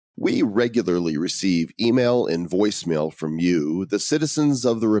We regularly receive email and voicemail from you, the citizens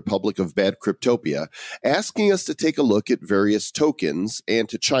of the Republic of Bad Cryptopia, asking us to take a look at various tokens and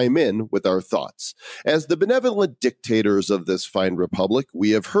to chime in with our thoughts. As the benevolent dictators of this fine republic, we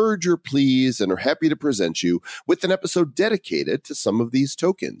have heard your pleas and are happy to present you with an episode dedicated to some of these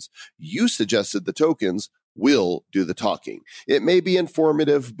tokens. You suggested the tokens. We'll do the talking. It may be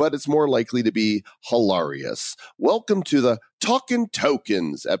informative, but it's more likely to be hilarious. Welcome to the Talkin'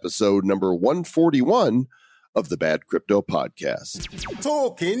 Tokens, episode number 141 of the Bad Crypto Podcast.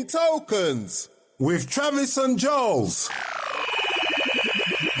 Talkin' Tokens with Travis and Jules.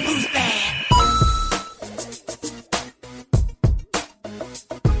 Who's bad?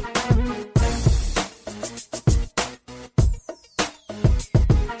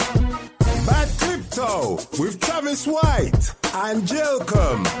 With Travis White and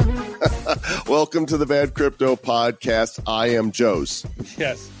Talkin. Welcome to the Bad Crypto Podcast. I am Jose.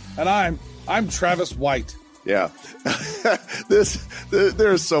 Yes, and I'm Travis White. Yeah,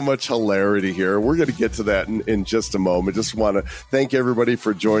 there's so much hilarity here. We're going to get to that in just a moment. Just want to thank everybody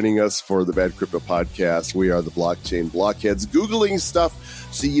for joining us for the Bad Crypto Podcast. We are the blockchain blockheads, Googling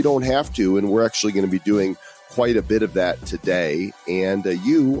stuff so you don't have to, and we're actually going to be doing quite a bit of that today, and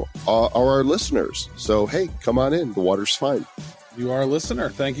you are our listeners. So, hey, come on in. The water's fine. You are a listener.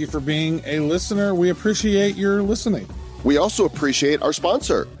 Thank you for being a listener. We appreciate your listening. We also appreciate our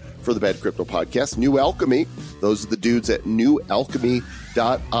sponsor for the Bad Crypto Podcast, New Alchemy. Those are the dudes at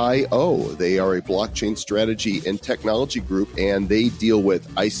newalchemy.io. They are a blockchain strategy and technology group, and they deal with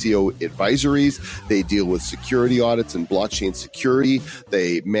ICO advisories. They deal with security audits and blockchain security.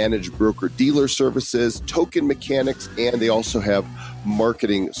 They manage broker-dealer services, token mechanics, and they also have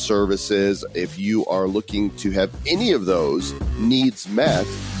marketing services. If you are looking to have any of those needs met,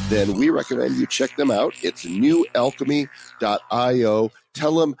 then we recommend you check them out. It's newalchemy.io.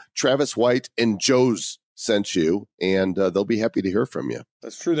 Tell them Travis White and Jose sent you, and they'll be happy to hear from you.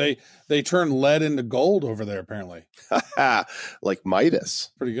 That's true. They turn lead into gold over there, apparently. Like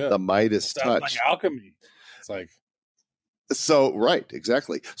Midas. Pretty good. The Midas touch. Like alchemy. It's like... So, right,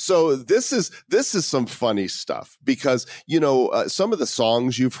 exactly. So this is some funny stuff because, some of the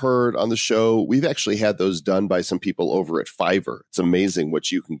songs you've heard on the show, we've actually had those done by some people over at Fiverr. It's amazing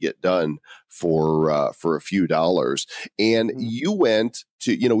what you can get done for a few dollars. And you went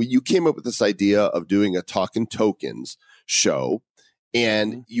to, you came up with this idea of doing a Talkin' Tokens show.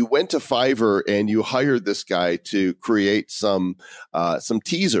 And you went to Fiverr and you hired this guy to create some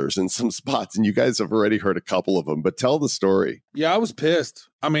teasers and some spots. And you guys have already heard a couple of them, but tell the story. Yeah, I was pissed.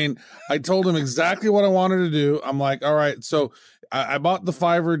 I mean, I told him exactly what I wanted to do. I'm like, all right. So I bought the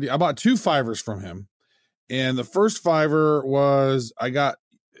Fiverr. I bought 2 Fiverrs from him. And the first Fiverr was, I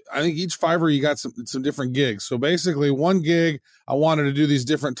think each Fiverr, you got some different gigs. So basically one gig, I wanted to do these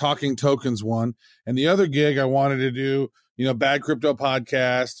different talking tokens one. And the other gig I wanted to do, Bad Crypto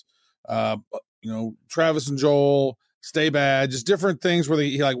Podcast, Travis and Joel, Stay Bad, just different things where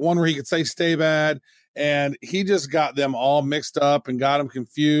he like one where he could say Stay Bad, and he just got them all mixed up and got them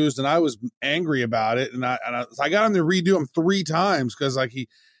confused, and I was angry about it, and I got him to redo them 3 times because like he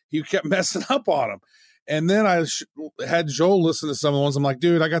kept messing up on them, and then I had Joel listen to some of the ones. I'm like,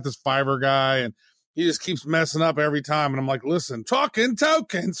 dude, I got this Fiverr guy, and he just keeps messing up every time, and I'm like, listen, Talkin'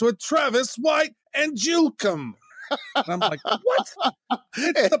 Tokens with Travis White and Talkin. And I'm like, what?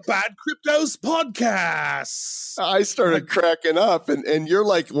 It's the Bad Cryptos Podcast. I started cracking up, and you're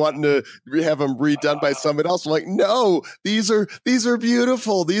like wanting to have them redone by somebody else. I'm like, no, these are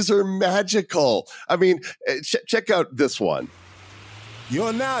beautiful. These are magical. I mean, check out this one.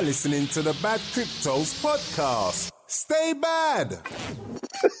 You're now listening to the Bad Cryptos Podcast. Stay bad.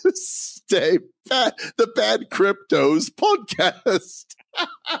 Stay bad. The Bad Cryptos Podcast.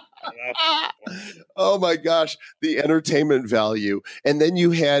 Oh my gosh, the entertainment value. And then you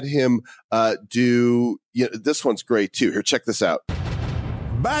had him do, this one's great too. Here, check this out.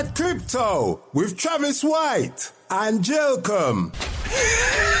 Bad Crypto with Travis White and Talkin.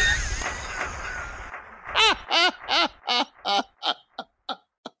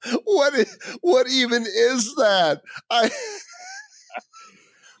 What even is that?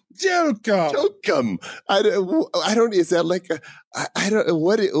 Talkin. I don't. Is that like I don't.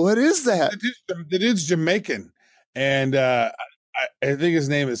 What is that? The dude's Jamaican, and I think his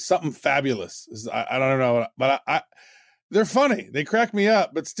name is something fabulous. I don't know, but they're funny. They crack me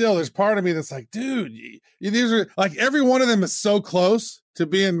up, but still, there's part of me that's like, dude, these are like every one of them is so close to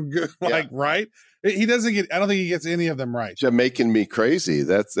being good, like right. He doesn't get. I don't think he gets any of them right. Jamaican me crazy.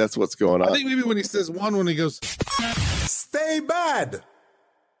 That's what's going on. I think maybe when he says one, when he goes, "Stay bad,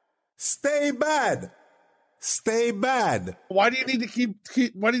 stay bad, Stay bad. Why do you need to keep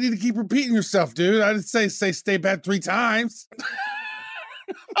repeating yourself, dude? I didn't say stay bad 3 times.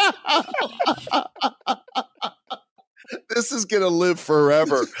 This is going to live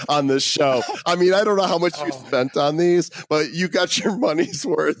forever on this show. I mean, I don't know how much you spent on these, but you got your money's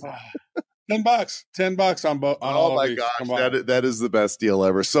worth. $10 on both. Oh my gosh, that is the best deal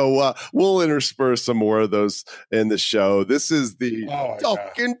ever. So we'll intersperse some more of those in the show. This is the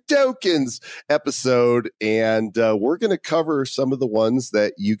Talkin Tokens episode, and we're going to cover some of the ones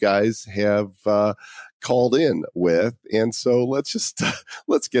that you guys have called in with. And so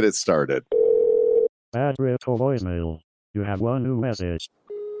let's get it started. Bad Crypto voicemail. You have one new message.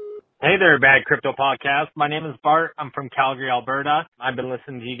 Hey there, Bad Crypto Podcast. My name is Bart. I'm from Calgary, Alberta. I've been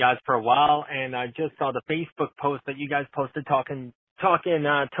listening to you guys for a while, and I just saw the Facebook post that you guys posted talking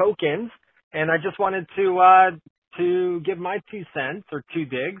tokens, and I just wanted to give my 2 cents or 2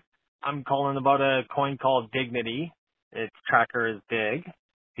 digs. I'm calling about a coin called Dignity. Its tracker is DIG,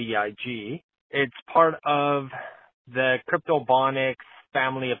 D-I-G. It's part of the CryptoBonics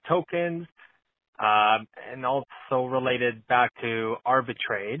family of tokens. And also related back to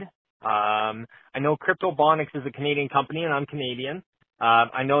Arbitrade. I know CryptoBonics is a Canadian company, and I'm Canadian.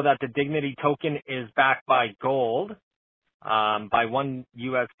 I know that the Dignity token is backed by gold, by $1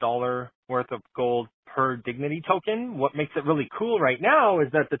 worth of gold per Dignity token. What makes it really cool right now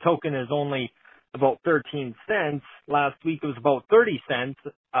is that the token is only about 13 cents. Last week it was about 30 cents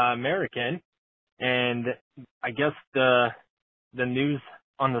American. And I guess the news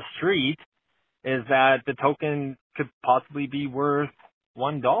on the street is that the token could possibly be worth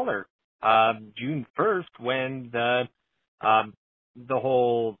 $1 June 1st when the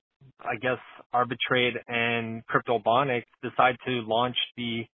whole, I guess, Arbitrade and CryptoBonics decide to launch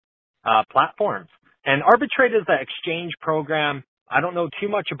the platforms. And Arbitrade is an exchange program. I don't know too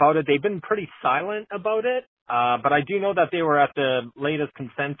much about it. They've been pretty silent about it, but I do know that they were at the latest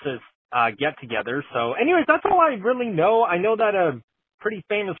consensus get-together. So anyways, that's all I really know. I know that a pretty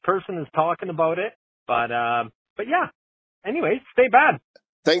famous person is talking about it, but yeah. Anyway, stay bad.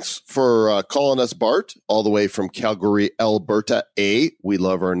 Thanks for calling us, Bart, all the way from Calgary, Alberta. We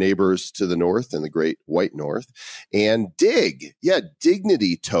love our neighbors to the north and the great white north. And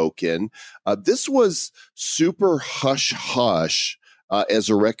Dignity token. This was super hush-hush as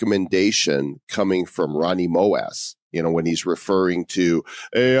a recommendation coming from Ronnie Moas. You know, when he's referring to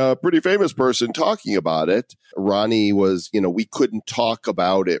a pretty famous person talking about it, Ronnie was, we couldn't talk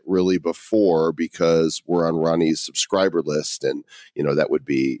about it really before because we're on Ronnie's subscriber list. And, that would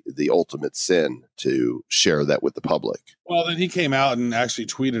be the ultimate sin to share that with the public. Well, then he came out and actually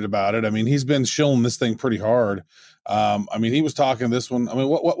tweeted about it. I mean, he's been shilling this thing pretty hard. He was talking this one. I mean,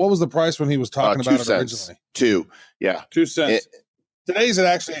 what was the price when he was talking about it originally? 2. Yeah. 2 cents. Today's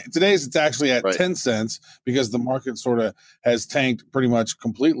it's actually at 10 cents because the market sort of has tanked pretty much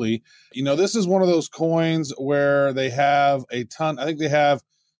completely. This is one of those coins where they have a ton. I think they have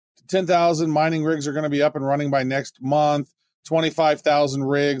 10,000 mining rigs are going to be up and running by next month, 25,000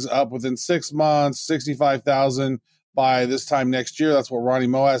 rigs up within 6 months, 65,000 by this time next year. That's what Ronnie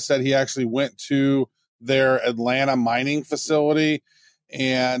Moas said. He actually went to their Atlanta mining facility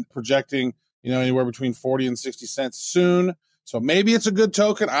and projecting, anywhere between 40 and 60 cents soon. So maybe it's a good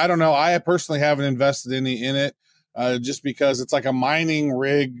token. I don't know. I personally haven't invested any in it just because it's like a mining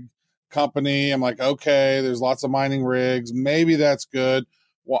rig company. I'm like, okay, there's lots of mining rigs. Maybe that's good.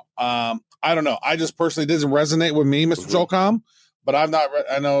 Well, I don't know. I just personally doesn't resonate with me, Mr. Jolcom, but I'm not.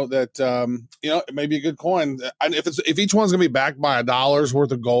 I know that it may be a good coin. If each one's going to be backed by $1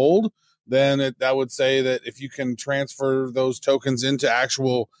 worth of gold, then that would say that if you can transfer those tokens into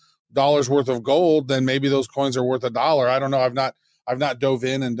actual dollars worth of gold, then maybe those coins are worth $1. I don't know. I've not dove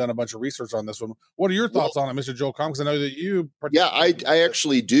in and done a bunch of research on this one. What are your thoughts on it, Mr. Joel Combs? I know that you. Yeah, I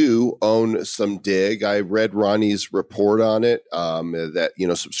actually do own some DIG. I read Ronnie's report on it that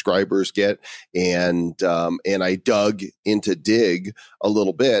subscribers get, and I dug into DIG a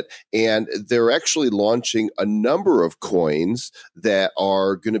little bit, and they're actually launching a number of coins that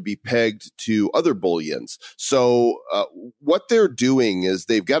are going to be pegged to other bullions. So what they're doing is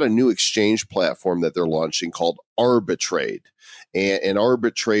they've got a new exchange platform that they're launching called Arbitrade. And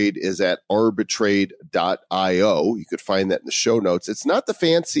Arbitrade is at arbitrade.io. You could find that in the show notes. It's not the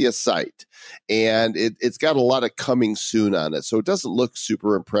fanciest site, and it's got a lot of coming soon on it. So it doesn't look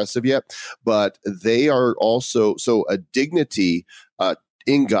super impressive yet, but they are also, so a Dignity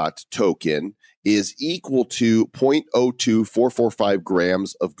ingot token is equal to 0.02445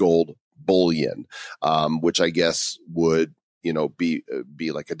 grams of gold bullion, which I guess would,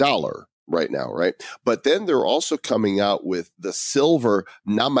 be like $1 right now, right? But then they're also coming out with the silver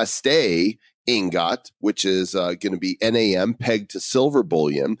Namaste ingot, which is going to be NAM pegged to silver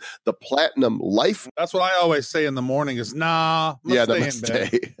bullion. The platinum life. That's what I always say in the morning is, nah, I'm gonna stay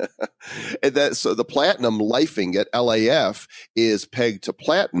in bed. And so the platinum life ingot, LAF, is pegged to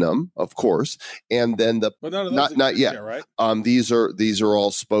platinum, of course. And then But none of those not yet, right? These are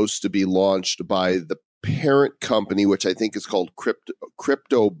all supposed to be launched by the parent company, which I think is called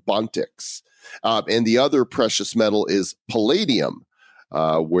Cryptobontics. And the other precious metal is palladium,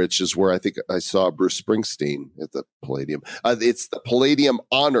 which is where I think I saw Bruce Springsteen at the Palladium. It's the Palladium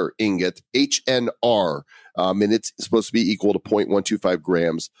Honor Ingot, HNR, and it's supposed to be equal to 0.125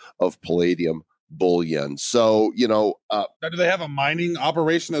 grams of palladium bullion. So, now, do they have a mining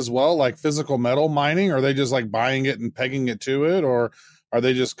operation as well, like physical metal mining? Or are they just like buying it and pegging it to it? Or are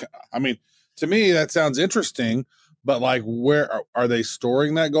they just, I mean, to me, that sounds interesting. But like, where are they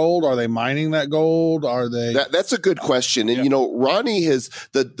storing that gold? Are they mining that gold? Are they? That's a good question. And, Ronnie has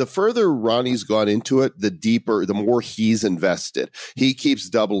the further Ronnie's gone into it, the more he's invested. He keeps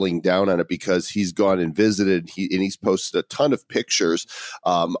doubling down on it because he's gone and visited. He's posted a ton of pictures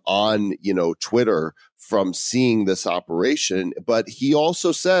on, Twitter from seeing this operation. But he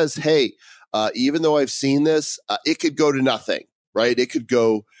also says, hey, even though I've seen this, it could go to nothing, right? It could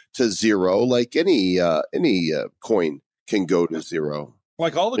go to zero, like any coin can go to zero.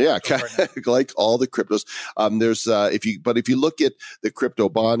 Like all the cryptos right now. Like all the cryptos. There's if you look at the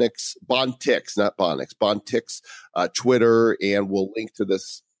Cryptobontics, not Bonix, Bontics, Twitter, and we'll link to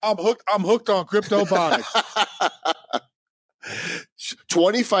this. I'm hooked on Cryptobontics.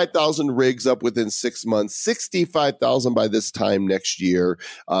 25,000 rigs up within 6 months, 65,000 by this time next year.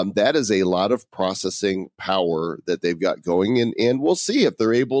 That is a lot of processing power that they've got going, and we'll see if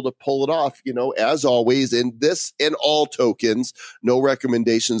they're able to pull it off. As always, in this and all tokens, no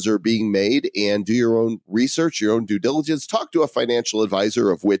recommendations are being made, and do your own research, your own due diligence. Talk to a financial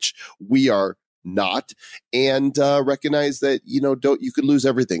advisor, of which we are not, and recognize that you could lose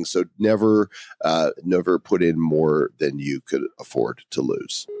everything. So never put in more than you could afford to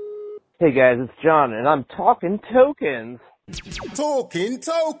lose. Hey guys, it's John, and I'm talking tokens. Talking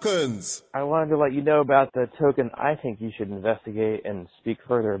tokens. I wanted to let you know about the token I think you should investigate and speak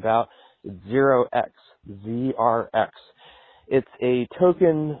further about. It's 0x, ZRX. It's a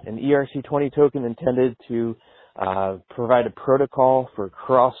token, an ERC20 token intended to provide a protocol for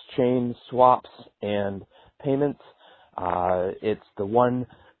cross-chain swaps and payments. It's the one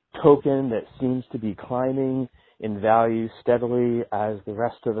token that seems to be climbing in value steadily as the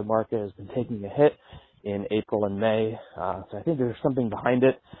rest of the market has been taking a hit in April and May. So I think there's something behind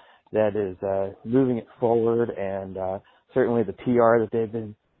it that is moving it forward, and certainly the PR that they've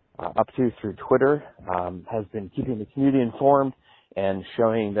been up to through Twitter has been keeping the community informed and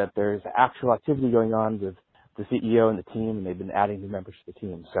showing that there's actual activity going on with the CEO and the team, and they've been adding new members to the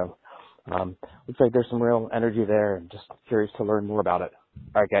team. So looks like there's some real energy there, and just curious to learn more about it.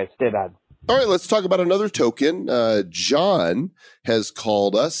 All right, guys, stay bad. All right, let's talk about another token. John has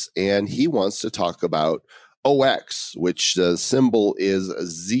called us, and he wants to talk about OX, which the symbol is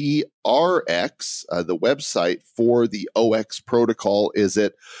ZRX. The website for the OX protocol is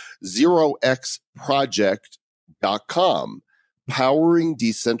at 0xproject.com. Powering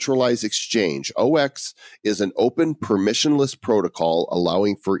decentralized exchange. OX is an open, permissionless protocol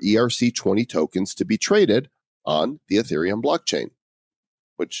allowing for ERC20 tokens to be traded on the Ethereum blockchain,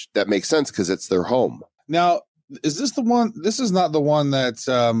 which that makes sense because it's their home. Now, is this the one? This is not the one that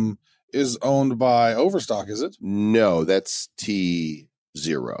is owned by Overstock, is it? No, that's T0.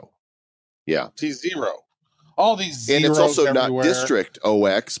 Yeah. T0. All these zeros, and it's also everywhere. Not District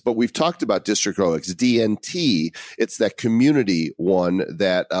OX, but we've talked about District OX, DNT. It's that community one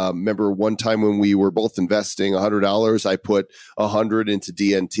that, remember one time when we were both investing $100, I put $100 into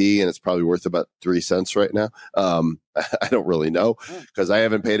DNT, and it's probably worth about 3 cents right now. I don't really know because I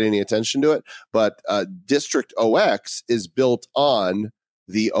haven't paid any attention to it, but District OX is built on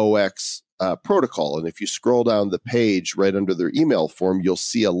the OX protocol. And if you scroll down the page right under their email form, you'll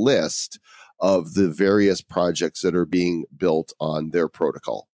see a list of the various projects that are being built on their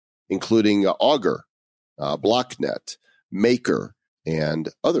protocol, including Augur, Blocknet, Maker, and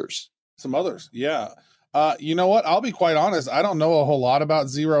others. Some others, yeah. You know what? I'll be quite honest. I don't know a whole lot about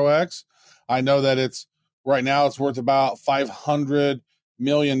 0x. I know that right now it's worth about $500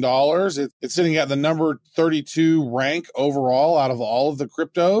 million. It's sitting at the number 32 rank overall out of all of the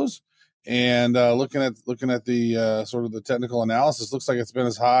cryptos. And looking at the sort of the technical analysis, looks like it's been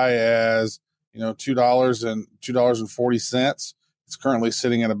as high as $2.40. It's currently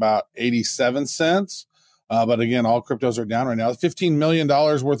sitting at about 87 cents. But again, all cryptos are down right now. $15 million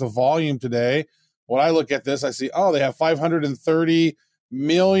worth of volume today. When I look at this, I see, they have 530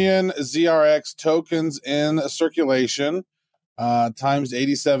 million ZRX tokens in circulation, times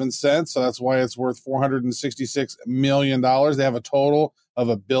 87 cents. So that's why it's worth $466 million. They have a total of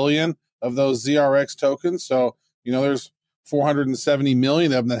 1 billion of those ZRX tokens. So, there's 470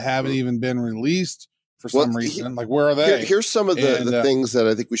 million of them that haven't even been released for some reason. Like, where are they? Here's some of the things that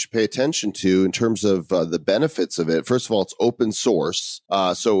I think we should pay attention to in terms of the benefits of it. First of all, it's open source,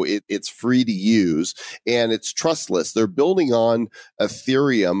 so it's free to use, and it's trustless. They're building on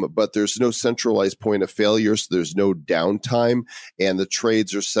Ethereum, but there's no centralized point of failure, so there's no downtime, and the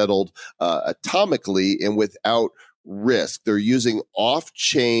trades are settled atomically and without risk. They're using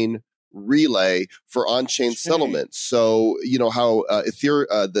off-chain relay for on-chain settlement. So, how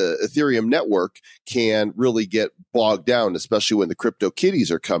the Ethereum network can really get bogged down, especially when the crypto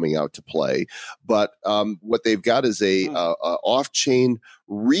kitties are coming out to play. But what they've got is a off-chain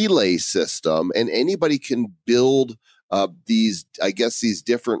relay system, and anybody can build these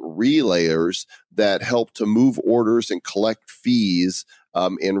different relayers that help to move orders and collect fees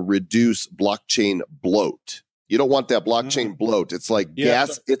and reduce blockchain bloat. You don't want that blockchain bloat. It's like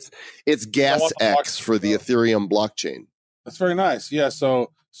gas. It's gas X for the Ethereum blockchain. That's very nice. Yeah.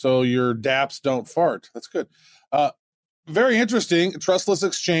 So your dApps don't fart. That's good. Very interesting. Trustless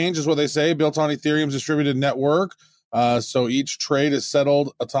exchange is what they say, built on Ethereum's distributed network. So each trade is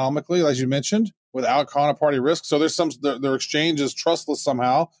settled atomically, as you mentioned, without counterparty risk. So there's their exchange is trustless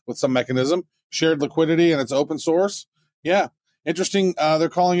somehow with some mechanism, shared liquidity, and it's open source. Yeah. Interesting. They're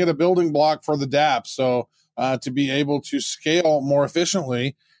calling it a building block for the dApp. So, to be able to scale more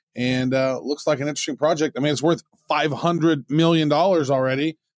efficiently, and looks like an interesting project. I mean, it's worth $500 million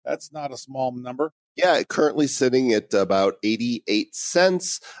already. That's not a small number. Yeah, currently sitting at about 88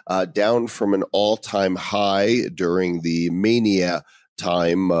 cents, down from an all-time high during the mania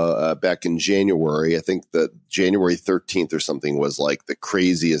time back in January. I think that January 13th or something was like the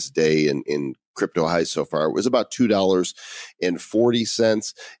craziest day in crypto highs so far. It was about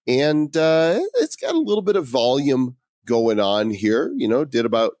 $2.40, and it's got a little bit of volume going on here. Did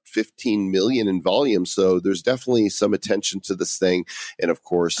about 15 million in volume, so there's definitely some attention to this thing. And of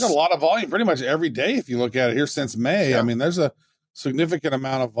course, it's got a lot of volume pretty much every day if you look at it here since May. Yeah. I mean, there's a significant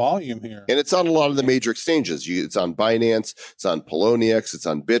amount of volume here, and it's on a lot of the major exchanges. It's on Binance, it's on Poloniex, it's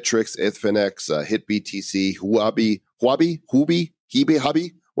on Bittrex, Ethfinex, HitBTC, Huobi.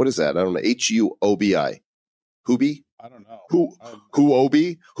 What is that? I don't know. HUOBI. Huobi? I don't know.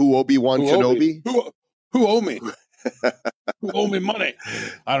 Huobi? Obi-Wan Kenobi? Who owe me? Who owe me money?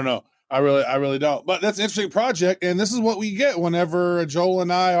 I don't know. I really don't. But that's an interesting project, and this is what we get whenever Joel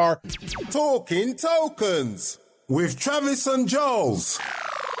and I are talking tokens with Travis and Joels.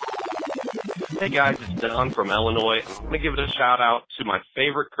 Hey guys, it's Don from Illinois. I'm going to give it a shout out to my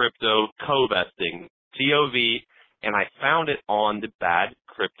favorite crypto, co-vesting, TOV, and I found it on the Bad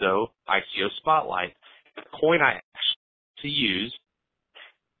Crypto ICO Spotlight. The coin I actually use,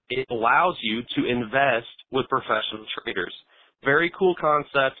 it allows you to invest with professional traders. Very cool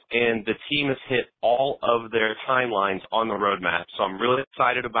concept, and the team has hit all of their timelines on the roadmap. So I'm really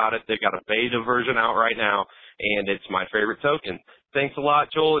excited about it. They've got a beta version out right now, and it's my favorite token. Thanks a lot,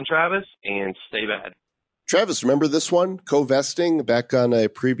 Joel and Travis, and stay bad. Travis, remember this one? Co-vesting back on a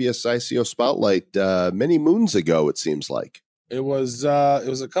previous ICO Spotlight many moons ago, it seems like. It was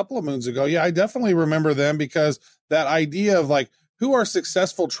a couple of moons ago. Yeah, I definitely remember them, because that idea of like, who are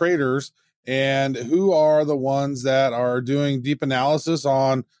successful traders and who are the ones that are doing deep analysis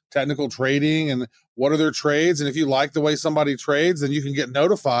on technical trading and what are their trades. And if you like the way somebody trades, then you can get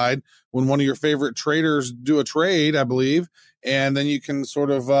notified when one of your favorite traders do a trade, I believe, and then you can sort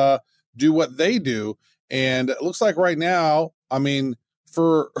of do what they do. And it looks like right now, I mean,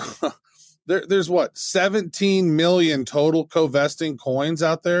 for there's what, 17 million total co-vesting coins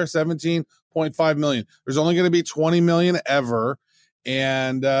out there, 17.5 million. There's only going to be 20 million ever.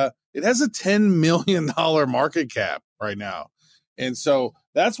 And it has a $10 million market cap right now. And so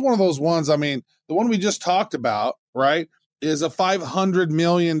that's one of those ones. I mean, the one we just talked about, right, is a $500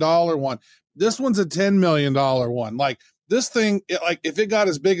 million one. This one's a $10 million one. Like, this thing, if it got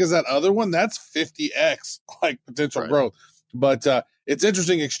as big as that other one, that's 50x like potential growth. But it's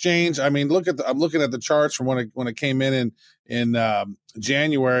interesting exchange. I mean, I'm looking at the charts from when it came in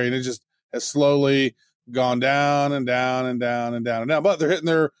January, and it just has slowly gone down and down and down and down and down. But they're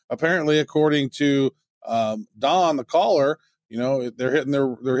hitting apparently, according to Don, the caller, they're hitting their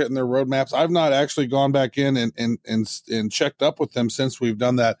roadmaps. I've not actually gone back in and checked up with them since we've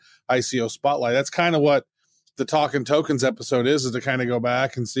done that ICO Spotlight. That's kind of what the Talkin' Tokens episode is to kind of go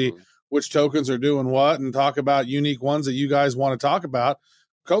back and see which tokens are doing what and talk about unique ones that you guys want to talk about.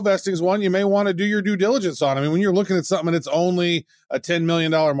 co-vesting is one you may want to do your due diligence on. I mean, when you're looking at something that's only a $10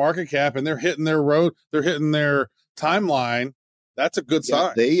 million market cap and they're hitting their timeline, that's a good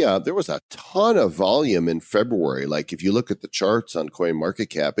sign. There was a ton of volume in February. Like if you look at the charts on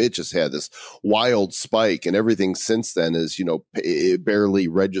CoinMarketCap, it just had this wild spike, and everything since then is, it barely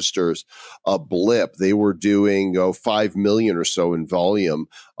registers a blip. They were doing 5 million or so in volume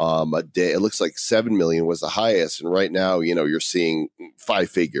a day. It looks like 7 million was the highest, and right now, you're seeing 5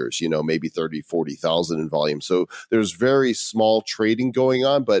 figures, maybe 30, 40,000 in volume. So there's very small trading going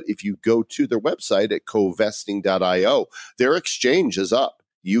on. But if you go to their website at covesting.io, their exchange is up.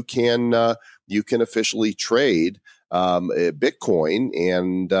 You can officially trade Bitcoin,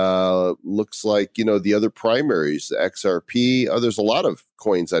 and looks like the other primaries, the XRP. There's a lot of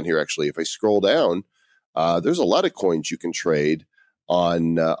coins on here actually. If I scroll down, there's a lot of coins you can trade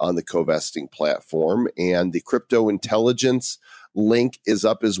on the co-vesting platform, and the crypto intelligence link is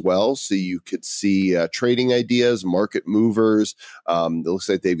up as well, so you could see trading ideas, market movers. It looks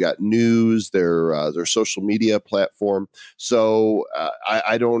like they've got news, their social media platform. So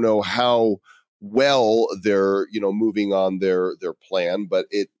I don't know how well they're moving on their plan, but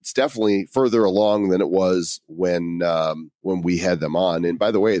it's definitely further along than it was when we had them on. And by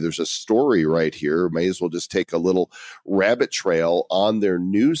the way, there's a story right here. May as well just take a little rabbit trail on their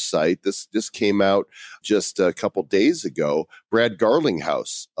news site. This came out just a couple days ago. Brad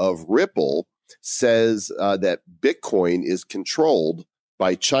Garlinghouse of Ripple says that Bitcoin is controlled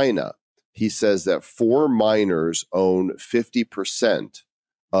by China. He says that 4 miners own 50%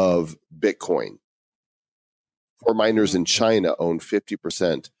 of Bitcoin. 4 miners in China own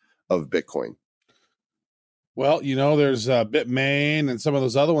 50% of Bitcoin. Well, there's Bitmain and some of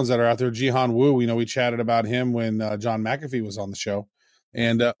those other ones that are out there. Jihan Wu, we chatted about him when John McAfee was on the show.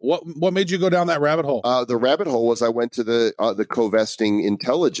 And what made you go down that rabbit hole? The rabbit hole was I went to the co-vesting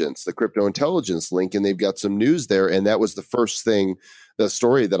intelligence, the crypto intelligence link, and they've got some news there. And that was the first thing, the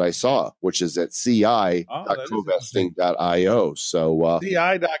story that I saw, which is at ci.covesting.io. So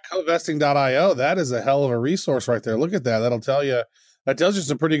ci.covesting.io, that is a hell of a resource right there. Look at that. That tells you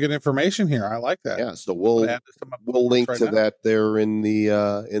some pretty good information here. I like that. Yeah, so we'll link to that there in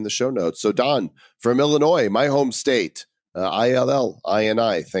the show notes. So Don from Illinois, my home state,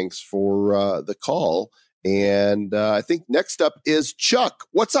 ILLINI, thanks for the call. And I think next up is Chuck.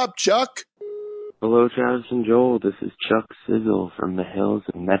 What's up, Chuck? Hello, Travis and Joel. This is Chuck Sizzle from the hills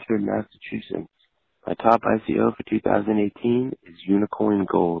of Medford, Massachusetts. My top ICO for 2018 is Unicorn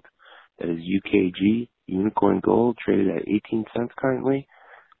Gold. That is UKG, Unicorn Gold, traded at 18 cents currently.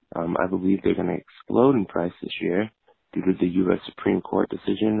 I believe they're going to explode in price this year due to the U.S. Supreme Court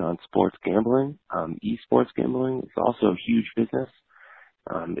decision on sports gambling. Esports gambling is also a huge business.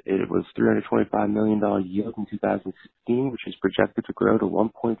 It was $325 million yield in 2016, which is projected to grow to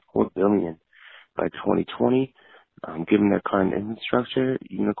 $1.4 billion by 2020. Given their current infrastructure,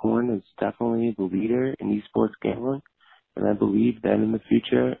 Unicorn is definitely the leader in esports gambling, and I believe that in the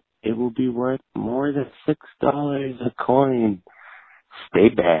future it will be worth more than $6 a coin. Stay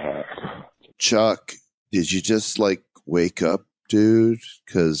bad. Chuck, did you just wake up, dude?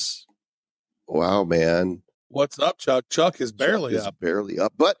 Because wow, man. What's up, Chuck? Chuck is barely up. Barely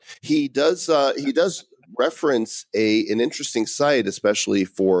up, but he does reference an interesting site, especially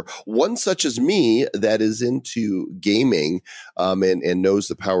for one such as me that is into gaming and knows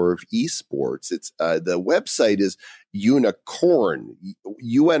the power of esports. It's the website is Unicorn,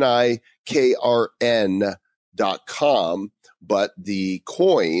 UNIKRN.com, but the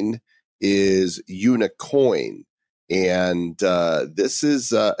coin is Unicoin. And this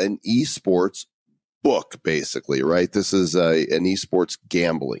is an esports book, basically, right? This is an esports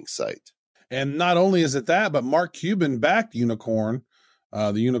gambling site. And not only is it that, but Mark Cuban backed Unicorn,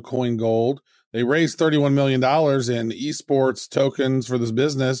 the Unicoin Gold. They raised $31 million in esports tokens for this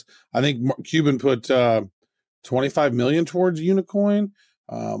business. I think Cuban put $25 million towards Unicoin,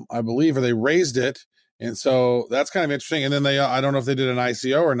 I believe, or they raised it. And so that's kind of interesting. And then I don't know if they did an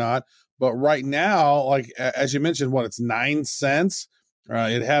ICO or not, but right now, as you mentioned, it's 9 cents.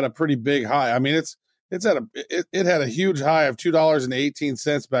 It had a pretty big high. I mean, it had a huge high of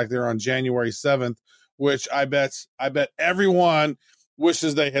 $2.18 back there on January 7th, which I bet everyone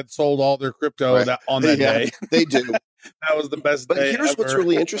wishes they had sold all their crypto on that day. They do. That was the best but day here's ever. What's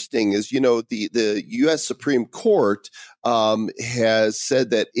really interesting is, the U.S. Supreme Court has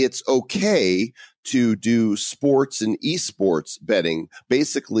said that it's okay to do sports and esports betting.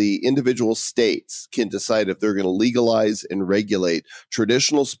 Basically, individual states can decide if they're going to legalize and regulate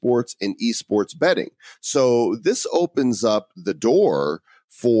traditional sports and esports betting. So this opens up the door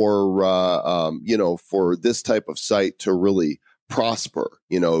for, for this type of site to really prosper.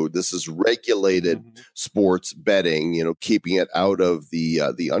 This is regulated sports betting, keeping it out of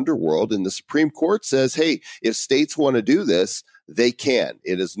the underworld. And the Supreme Court says, hey, if states want to do this, they can.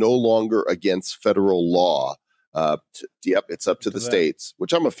 It is no longer against federal law. It's up to the states,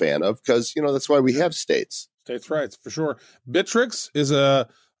 which I'm a fan of because, that's why we have states. States' rights, for sure. Bittrex is a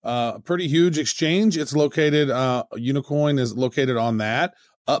pretty huge exchange. It's located, Unicoin is located on that.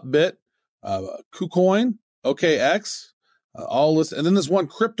 Upbit, KuCoin, OKX, all this. And then there's one,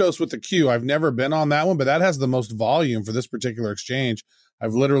 Cryptos with the Q. I've never been on that one, but that has the most volume for this particular exchange.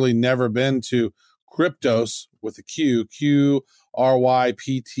 I've literally never been to Cryptos with a Q, QRYPTOS.com.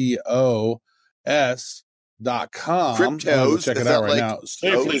 Cryptos. Check it out right now.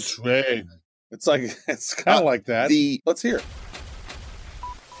 Safely trade. It's kind of like that. Let's hear it.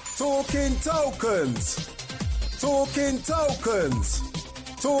 Talking tokens. Talking tokens.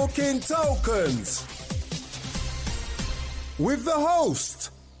 Talking tokens. With the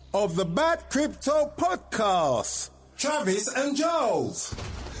host of the Bad Crypto Podcast, Travis and Joels.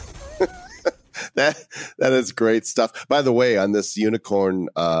 That is great stuff. By the way, on this Unicorn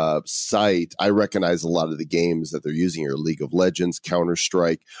site, I recognize a lot of the games that they're using here: League of Legends,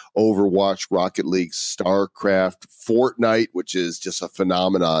 Counter-Strike, Overwatch, Rocket League, StarCraft, Fortnite, which is just a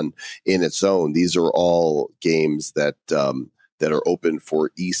phenomenon in its own. These are all games that are open for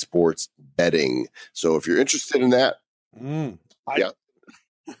esports betting. So if you're interested in that,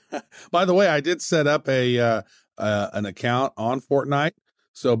 By the way, I did set up an account on Fortnite.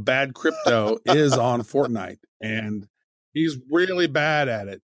 So Bad Crypto is on Fortnite, and he's really bad at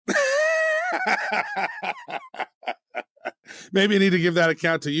it. Maybe I need to give that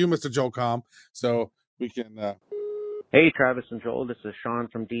account to you, Mr. Joel Com, so we can... Hey, Travis and Joel, this is Sean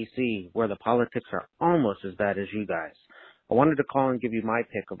from D.C., where the politics are almost as bad as you guys. I wanted to call and give you my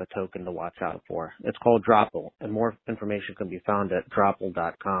pick of a token to watch out for. It's called Dropple, and more information can be found at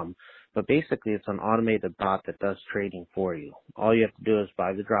dropple.com. But basically, it's an automated bot that does trading for you. All you have to do is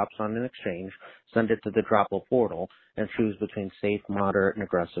buy the drops on an exchange, send it to the Dropple portal, and choose between safe, moderate, and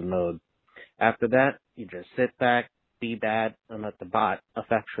aggressive mode. After that, you just sit back, be bad, and let the bot,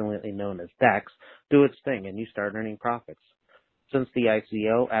 affectionately known as DEX, do its thing, and you start earning profits. Since the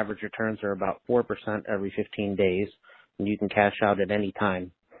ICO, average returns are about 4% every 15 days, and you can cash out at any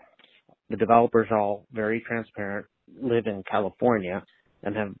time. The developers are all very transparent, live in California,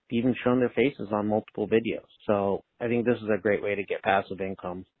 and have even shown their faces on multiple videos. So I think this is a great way to get passive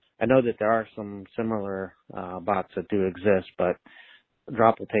income. I know that there are some similar bots that do exist, but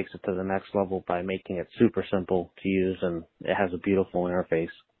Dropple takes it to the next level by making it super simple to use, and it has a beautiful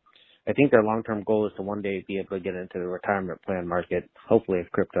interface. I think their long-term goal is to one day be able to get into the retirement plan market, hopefully if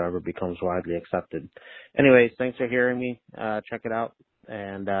crypto ever becomes widely accepted. Anyways, thanks for hearing me. Check it out,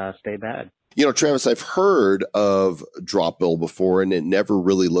 and stay bad. Travis, I've heard of Dropbill before, and it never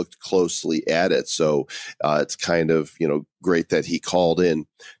really looked closely at it. So it's kind of, great that he called in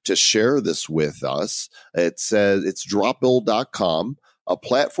to share this with us. It says it's dropbill.com, a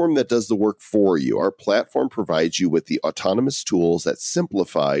platform that does the work for you. Our platform provides you with the autonomous tools that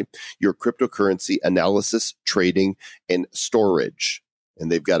simplify your cryptocurrency analysis, trading, and storage. And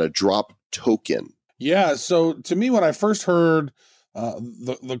they've got a drop token. Yeah. So to me, when I first heard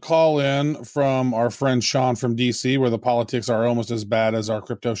the call in from our friend Sean from DC, where the politics are almost as bad as our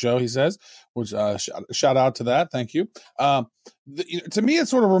crypto show, he says, which shout out to that. Thank you. To me, it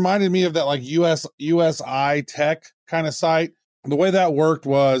sort of reminded me of that like USI tech kind of site. The way that worked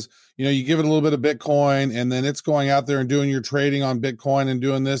was, you give it a little bit of Bitcoin, and then it's going out there and doing your trading on Bitcoin and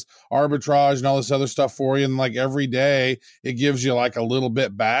doing this arbitrage and all this other stuff for you. And like every day it gives you like a little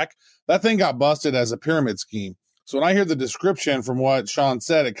bit back. That thing got busted as a pyramid scheme. So when I hear the description from what Sean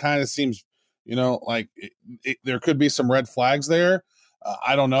said, it kind of seems, like there could be some red flags there.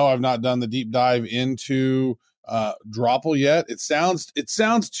 I don't know. I've not done the deep dive into Dropple yet. It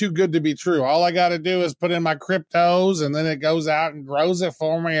sounds too good to be true. All I got to do is put in my cryptos, and then it goes out and grows it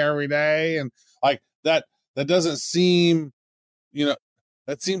for me every day. And like that doesn't seem,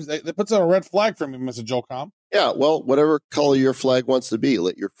 that puts out a red flag for me, Mr. Joel Com. Yeah, well, whatever color your flag wants to be,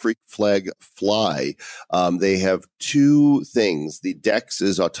 let your freak flag fly. They have two things. The DEX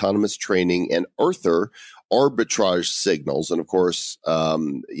is autonomous training, and Arthur, arbitrage signals. And of course,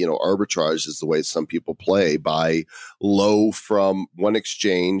 arbitrage is the way some people play: buy low from one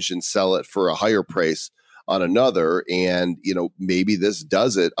exchange and sell it for a higher price on another. And, maybe this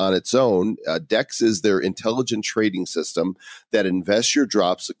does it on its own. DEX is their intelligent trading system that invests your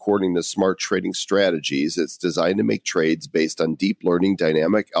drops according to smart trading strategies. It's designed to make trades based on deep learning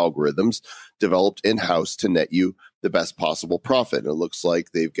dynamic algorithms developed in-house to net you the best possible profit. And it looks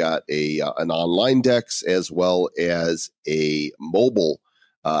like they've got an online DEX as well as a mobile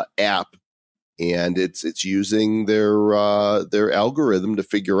app, and it's using their algorithm to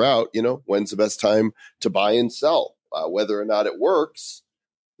figure out, when's the best time to buy and sell. Whether or not it works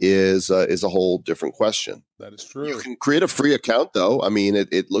is a whole different question. That is true. You can create a free account, though. I mean,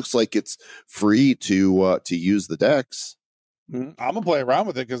 it looks like it's free to use the DEX. I'm gonna play around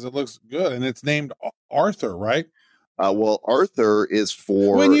with it because it looks good, and it's named Arthur, right? Well, Arthur is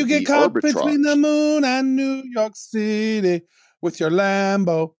for when you get caught arbitrage. Between the moon and New York City with your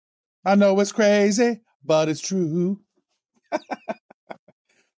Lambo. I know it's crazy, but it's true.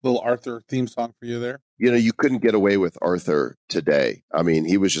 Little Arthur theme song for you there. You couldn't get away with Arthur today. I mean,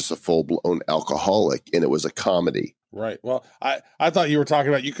 he was just a full-blown alcoholic, and it was a comedy. Right. Well, I thought you were talking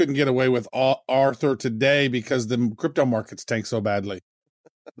about you couldn't get away with Arthur today because the crypto markets tank so badly.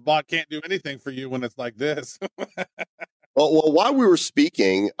 The bot can't do anything for you when it's like this. Well, while we were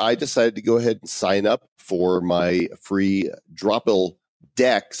speaking, I decided to go ahead and sign up for my free Dropple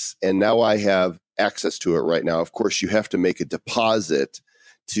DEX, and now I have access to it right now. Of course, you have to make a deposit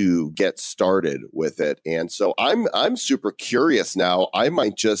to get started with it, and so I'm super curious now. I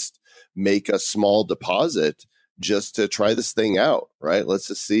might just make a small deposit just to try this thing out. Right? Let's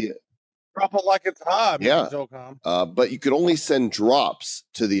just see it. Drop it like it's hot. Yeah. But you could only send drops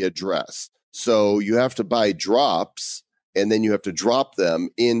to the address. So you have to buy drops, and then you have to drop them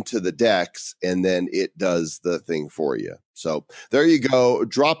into the DEX, and then it does the thing for you. So there you go.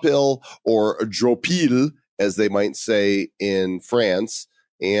 Dropil or Dropil, as they might say in France.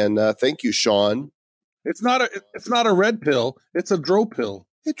 And thank you, Sean. It's not a red pill. It's a Dropil.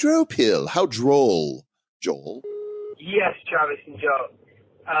 A Dropil. How droll, Joel. Yes, Travis and Joel.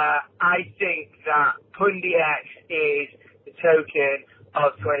 I think that PundiX is the token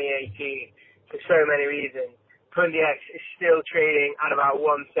of 2018 for so many reasons. PundiX is still trading at about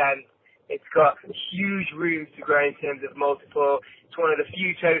 1 cent. It's got huge room to grow in terms of multiple. It's one of the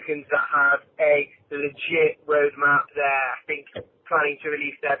few tokens that have a legit roadmap there. I think planning to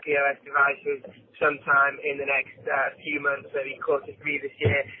release their POS devices sometime in the next few months, maybe quarter 3 this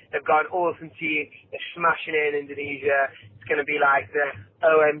year. They've got an awesome team. They're smashing it in Indonesia. It's going to be like the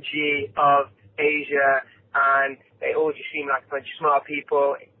OMG of Asia, and they all just seem like a bunch of smart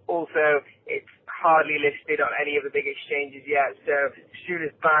people. Also, it's hardly listed on any of the big exchanges yet, so as soon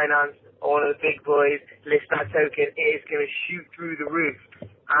as Binance or one of the big boys list that token, it is going to shoot through the roof.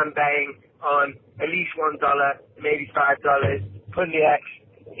 I'm betting on at least $1, maybe $5. PundiX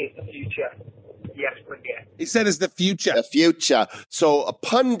is the future. Yes, PundiX. He said it's the future. The future. So a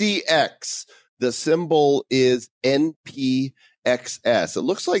PundiX, the symbol is NPXS. It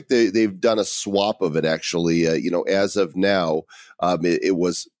looks like they've done a swap of it, actually. As of now, it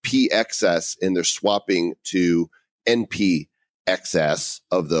was PXS, and they're swapping to NPXS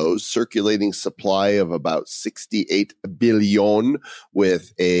of those. Circulating supply of about 68 billion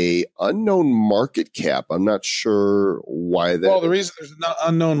with a unknown market cap. I'm not sure why that. Well, the reason there's an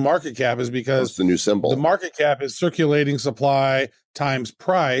unknown market cap is because the new symbol. The market cap is circulating supply times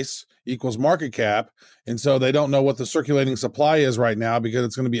price equals market cap. And so they don't know what the circulating supply is right now because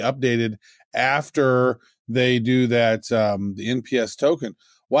it's going to be updated after they do that, the NPS token.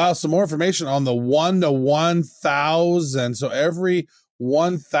 Wow, some more information on the 1 to 1,000. So every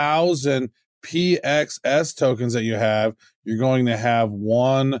 1,000 PXS tokens that you have, you're going to have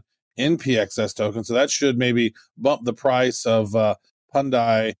one NPXS token. So that should maybe bump the price of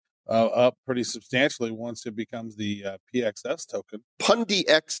Pundi up pretty substantially once it becomes the PXS token.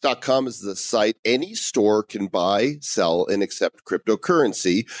 PundiX.com is the site. Any store can buy, sell, and accept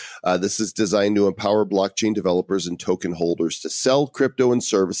cryptocurrency. This is designed to empower blockchain developers and token holders to sell crypto and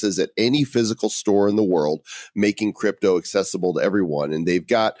services at any physical store in the world, making crypto accessible to everyone. And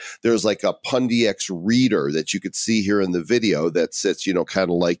there's like a PundiX reader that you could see here in the video that sits, kind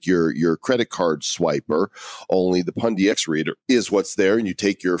of like your credit card swiper, only the PundiX reader is what's there, and you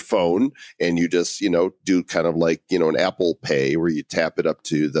take your phone and you just, do kind of like, an Apple Pay where you tap it up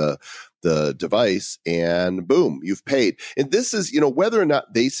to the device and boom, you've paid. And this is, whether or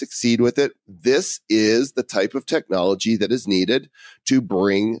not they succeed with it, this is the type of technology that is needed to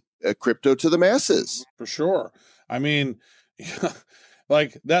bring crypto to the masses. For sure. I mean,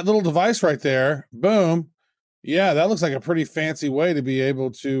 like that little device right there, boom, Yeah, that looks like a pretty fancy way to be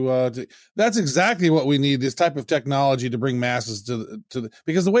able to that's exactly what we need, this type of technology to bring masses to the,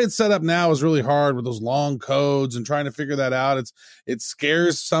 because the way it's set up now is really hard with those long codes and trying to figure that out. It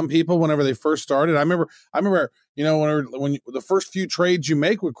scares some people whenever they first started. I remember, you know, when the first few trades you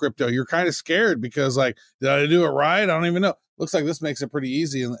make with crypto, you're kind of scared because like, did I do it right? I don't even know. Looks like this makes it pretty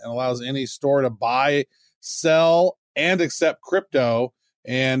easy and allows any store to buy, sell, and accept crypto.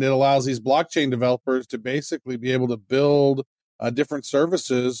 And it allows these blockchain developers to basically be able to build different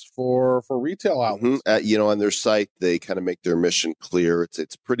services for retail outlets. You know, on their site, they kind of make their mission clear.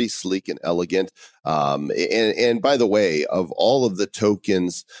 It's pretty sleek and elegant. And by the way, of all of the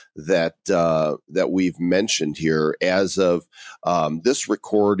tokens that we've mentioned here, as of this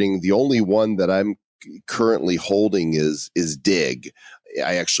recording, the only one that I'm currently holding is Dig.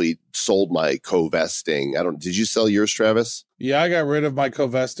 I actually sold my co-vesting. Did you sell yours, Travis? Yeah, I got rid of my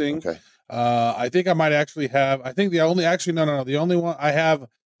co-vesting. Okay. I think I might actually have, the only one, I have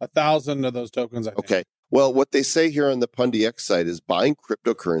 1,000 of those tokens. I think. Okay. Well, what they say here on the PundiX site is buying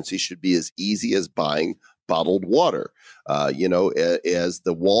cryptocurrency should be as easy as buying bottled water. You know, as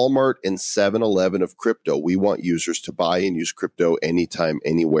the Walmart and 7-Eleven of crypto, we want users to buy and use crypto anytime,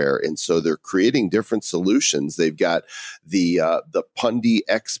 anywhere. And so they're creating different solutions. They've got the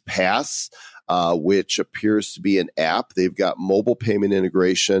PundiX Pass, which appears to be an app. They've got mobile payment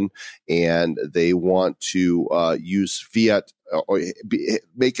integration, and they want to use fiat or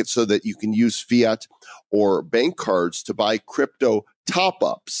make it so that you can use fiat or bank cards to buy crypto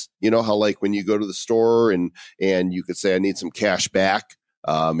top-ups. You know how like when you go to the store and you could say, I need some cash back,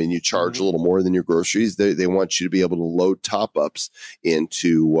 and you charge a little more than your groceries. They want you to be able to load top-ups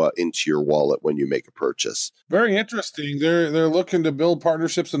into your wallet when you make a purchase. Very interesting. They're looking to build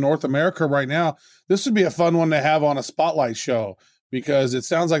partnerships in North America right now. This would be a fun one to have on a spotlight show, because it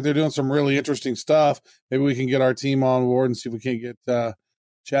sounds like they're doing some really interesting stuff. Maybe we can get our team on board and see if we can get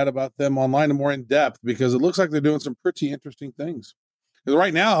chat about them online and more in depth, because it looks like they're doing some pretty interesting things. Because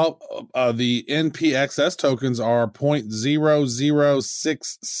right now, the NPXS tokens are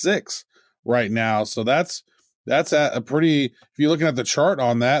 0.0066 right now. So that's at a pretty, if you're looking at the chart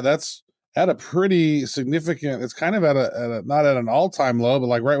on that, that's at a pretty significant, it's kind of at a not at an all-time low, but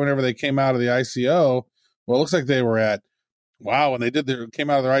like right whenever they came out of the ICO, well, it looks like they were at, wow, when they came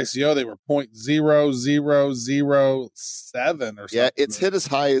out of their ICO, they were 0.0007 or something. Yeah, it's hit as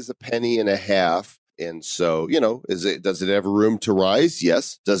high as a penny and a half. And so, you know, does it have room to rise?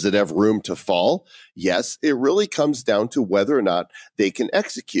 Yes. Does it have room to fall? Yes. It really comes down to whether or not they can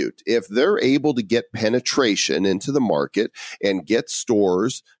execute. If they're able to get penetration into the market and get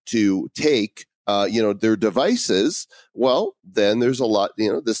stores to take their devices, well, then there's a lot,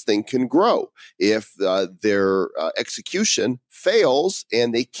 this thing can grow. If their execution fails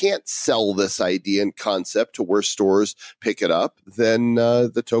and they can't sell this idea and concept to where stores pick it up, then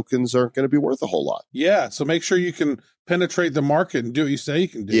the tokens aren't going to be worth a whole lot. Yeah. So make sure you can penetrate the market and do what you say you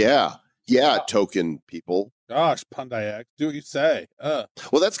can do. Yeah. Yeah. Token people. Gosh, PundiX, do what you say. Well,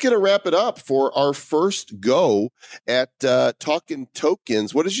 that's going to wrap it up for our first go at Talkin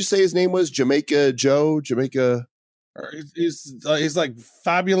Tokens. What did you say his name was? Jamaica Joe? Jamaica? He's like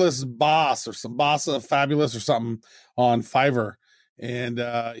Fabulous Boss or some Boss of Fabulous or something on Fiverr. And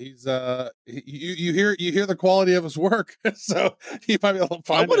he's you hear the quality of his work, so he might be able to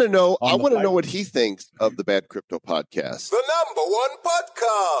find. I want to know what he thinks of the Bad Crypto Podcast. The #1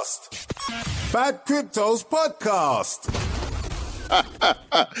 podcast, Bad Crypto's podcast.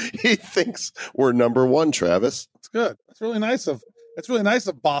 He thinks we're #1, Travis. That's good. That's really nice of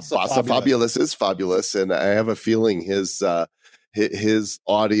Boss of Fabulous is fabulous, and I have a feeling his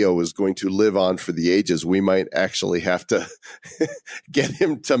audio is going to live on for the ages. We might actually have to get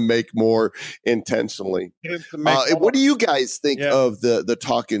him to make more intentionally. What do you guys think of the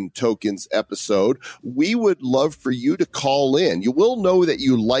Talkin Tokens episode? We would love for you to call in. You will know that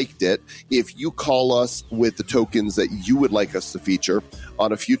you liked it if you call us with the tokens that you would like us to feature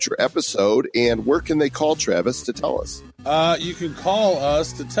on a future episode. And where can they call, Travis, to tell us? You can call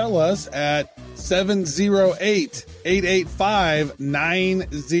us to tell us at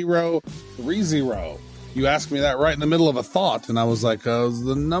 708-885-9030. You asked me that right in the middle of a thought, and I was like,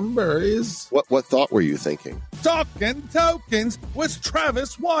 the number is... What thought were you thinking? Talkin Tokens with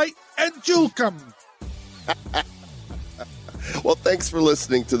Travis White and Julcum. Well, thanks for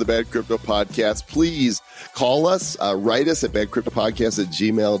listening to the Bad Crypto Podcast. Please call us, write us at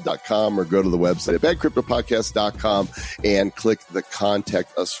badcryptopodcast@gmail.com, or go to the website at badcryptopodcast.com and click the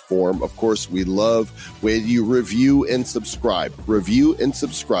Contact Us form. Of course, we love when you review and subscribe. Review and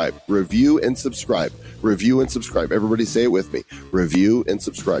subscribe. Review and subscribe. Review and subscribe. Everybody say it with me. Review and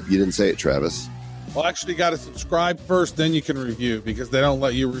subscribe. You didn't say it, Travis. Well, actually, you got to subscribe first, then you can review, because they don't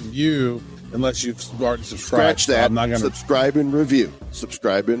let you review unless you've already subscribed. Scratch that. So I'm not gonna... Subscribe and review.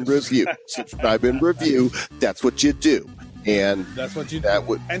 Subscribe and review. Subscribe and review. That's what you do. And that's what you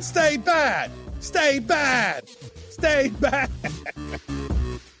do. And stay bad. Stay bad. Stay bad.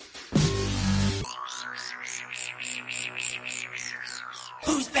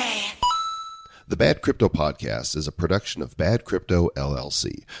 Who's bad? The Bad Crypto Podcast is a production of Bad Crypto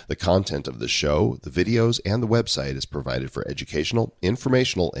LLC. The content of the show, the videos, and the website is provided for educational,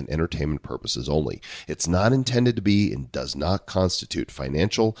 informational, and entertainment purposes only. It's not intended to be and does not constitute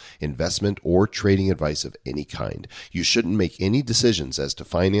financial, investment, or trading advice of any kind. You shouldn't make any decisions as to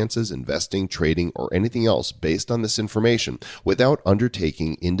finances, investing, trading, or anything else based on this information without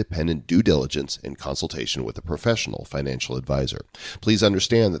undertaking independent due diligence and consultation with a professional financial advisor. Please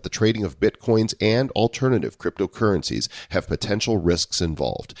understand that the trading of Bitcoins and alternative cryptocurrencies have potential risks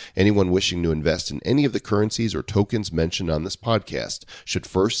involved. Anyone wishing to invest in any of the currencies or tokens mentioned on this podcast should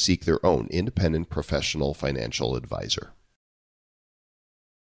first seek their own independent professional financial advisor.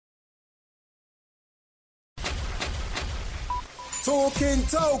 Talking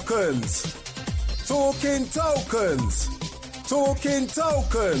tokens. Talking tokens. Talking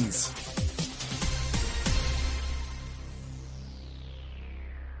tokens.